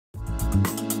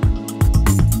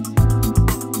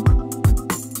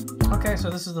Okay, so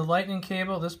this is the lightning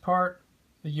cable. This part,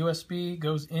 the USB,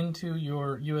 goes into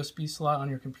your USB slot on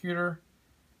your computer,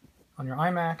 on your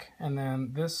iMac, and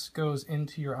then this goes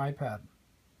into your iPad.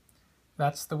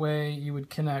 That's the way you would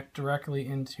connect directly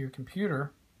into your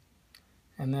computer,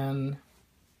 and then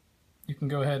you can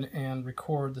go ahead and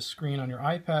record the screen on your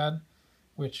iPad,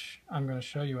 which I'm going to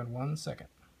show you in 1 second.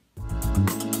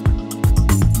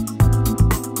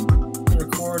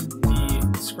 Record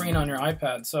the screen on your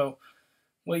iPad. So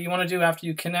what you want to do after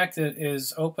you connect it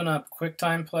is open up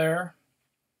QuickTime Player.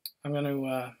 I'm going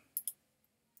to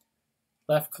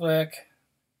left click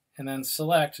and then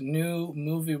select New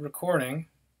Movie Recording.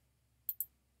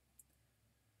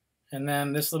 And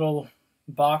then this little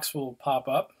box will pop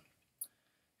up.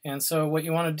 And so what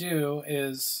you want to do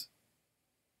is,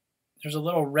 there's a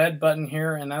little red button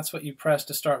here, and that's what you press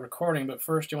to start recording. But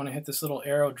first you want to hit this little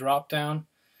arrow drop down,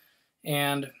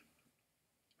 and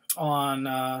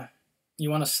on you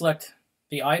want to select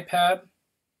the iPad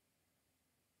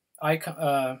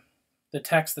icon, the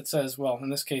text that says, well, in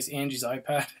this case, Angie's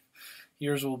iPad.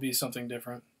 Yours will be something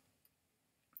different.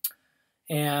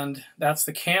 And that's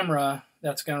the camera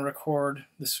that's going to record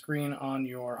the screen on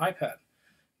your iPad.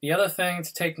 The other thing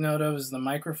to take note of is the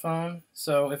microphone.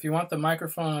 So if you want the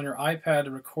microphone on your iPad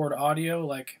to record audio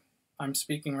like I'm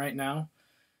speaking right now,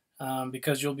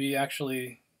 because you'll be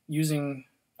actually using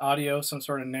audio, some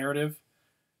sort of narrative,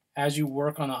 as you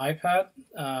work on the iPad,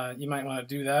 you might want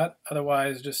to do that.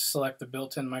 Otherwise, just select the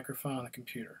built-in microphone on the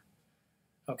computer.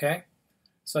 Okay?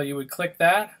 So you would click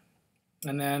that,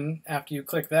 and then after you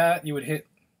click that, you would hit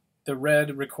the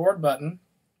red record button,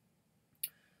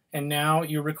 and now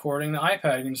you're recording the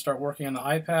iPad. You can start working on the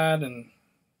iPad and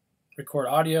record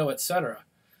audio, etc.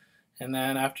 And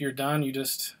then after you're done, you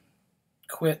just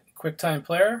quit QuickTime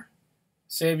Player,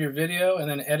 save your video, and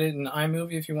then edit in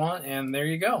iMovie if you want, and there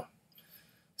you go.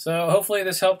 So hopefully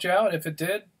this helped you out. If it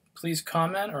did, please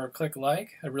comment or click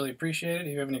like. I really appreciate it.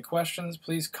 If you have any questions,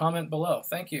 please comment below.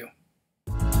 Thank you.